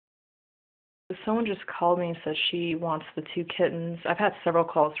Someone just called me and said she wants the 2 kittens. I've had several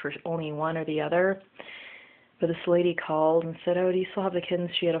calls for only one or the other, but this lady called and said, "Oh, do you still have the kittens?"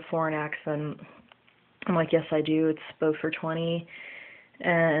 She had a foreign accent. I'm like, "Yes, I do. It's both for 20.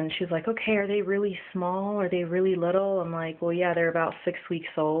 And she's like, "Okay, are they really small? Are they really little?" I'm like, "Well, yeah, they're about 6 weeks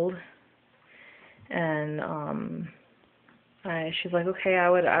old." And she's like, "Okay, I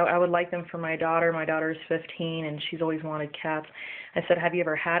would like them for my daughter. My daughter's 15 and she's always wanted cats." I said, "Have you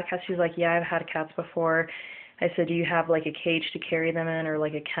ever had cats?" She's like, "Yeah, I've had cats before." I said, "Do you have like a cage to carry them in or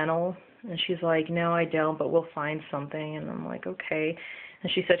like a kennel?" And she's like, "No, I don't, but we'll find something." And I'm like, "Okay."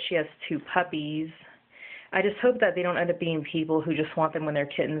 And she said she has 2 puppies. I just hope that they don't end up being people who just want them when they're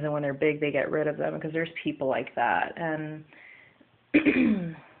kittens and when they're big they get rid of them, because there's people like that. And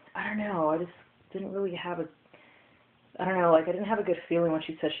I don't know, I just didn't really have a I don't know, like I didn't have a good feeling when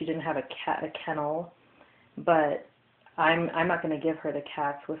she said she didn't have a kennel, but I'm not going to give her the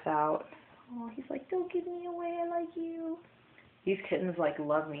cats without. Oh, he's like, "Don't give me away, I like you." These kittens like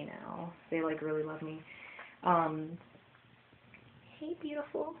love me now. They like really love me. Hey,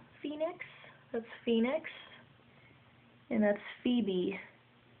 beautiful Phoenix. That's Phoenix, and that's Phoebe.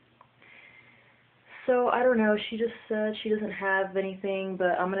 So, I don't know, she just said she doesn't have anything,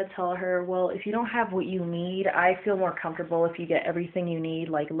 but I'm going to tell her, well, if you don't have what you need, I feel more comfortable if you get everything you need,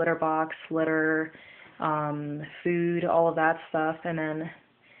 like litter box, litter, food, all of that stuff, and then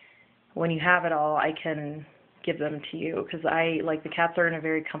when you have it all, I can give them to you, because the cats are in a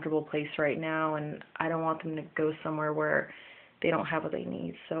very comfortable place right now, and I don't want them to go somewhere where they don't have what they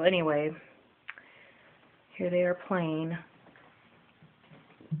need. So anyway, here they are playing.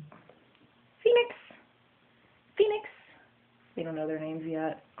 Phoenix! Phoenix! They don't know their names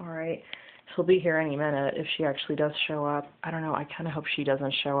yet. Alright. She'll be here any minute if she actually does show up. I don't know, I kind of hope she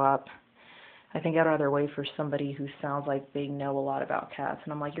doesn't show up. I think I'd rather wait for somebody who sounds like they know a lot about cats.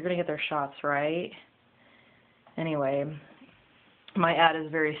 And I'm like, "You're going to get their shots, right?" Anyway, my ad is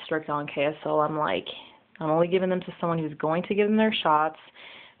very strict on KSL. I'm like, I'm only giving them to someone who's going to give them their shots,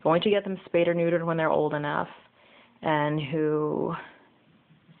 going to get them spayed or neutered when they're old enough, and who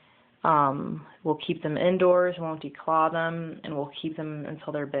will keep them indoors, won't declaw them, and will keep them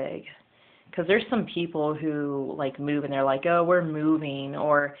until they're big. Because there's some people who like move and they're like, "Oh, we're moving,"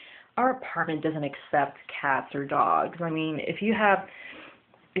 or "Our apartment doesn't accept cats or dogs." I mean, if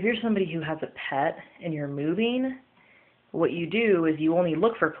you're somebody who has a pet and you're moving, what you do is you only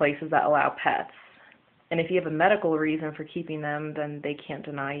look for places that allow pets. And if you have a medical reason for keeping them, then they can't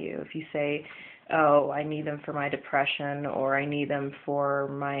deny you. If you say, "Oh, I need them for my depression," or "I need them for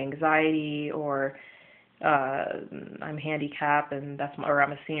my anxiety," or "I'm handicapped and or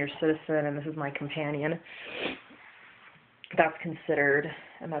I'm a senior citizen and this is my companion," that's considered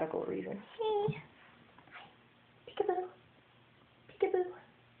a medical reason. Hey, peekaboo, peekaboo.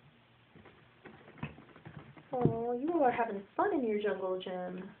 Oh, you all are having fun in your jungle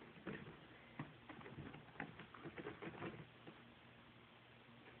gym.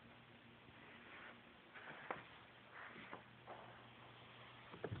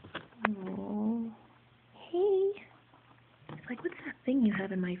 Oh, hey. It's like, what's that thing you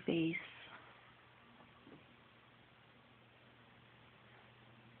have in my face?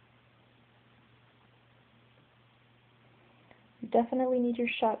 You definitely need your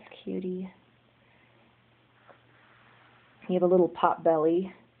shots, cutie. You have a little pot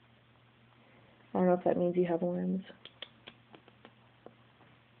belly. I don't know if that means you have worms.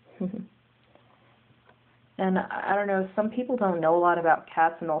 And I don't know, some people don't know a lot about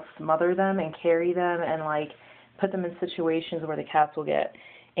cats and they'll smother them and carry them and like put them in situations where the cats will get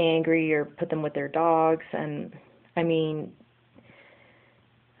angry, or put them with their dogs. And I mean,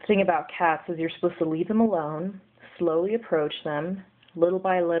 the thing about cats is you're supposed to leave them alone, slowly approach them, little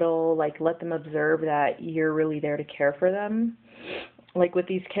by little, like let them observe that you're really there to care for them. Like with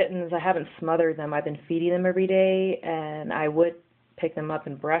these kittens, I haven't smothered them. I've been feeding them every day, and I would pick them up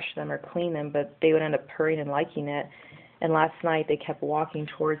and brush them or clean them, but they would end up purring and liking it. And last night they kept walking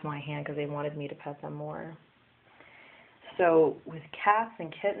towards my hand because they wanted me to pet them more. So with cats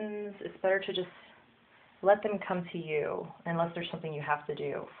and kittens, it's better to just let them come to you unless there's something you have to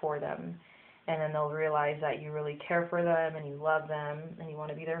do for them. And then they'll realize that you really care for them and you love them and you want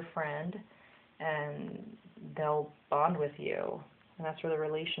to be their friend, and they'll bond with you. And that's where the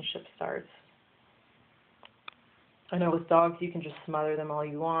relationship starts. I know with dogs you can just smother them all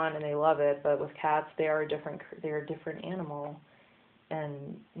you want and they love it, but with cats they're a different animal,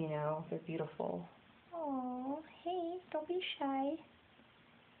 and you know, they're beautiful. Oh, hey, don't be shy.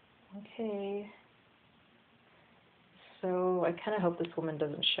 Okay. So I kind of hope this woman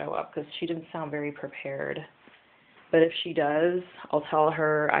doesn't show up because she didn't sound very prepared. But if she does, I'll tell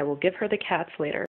her I will give her the cats later.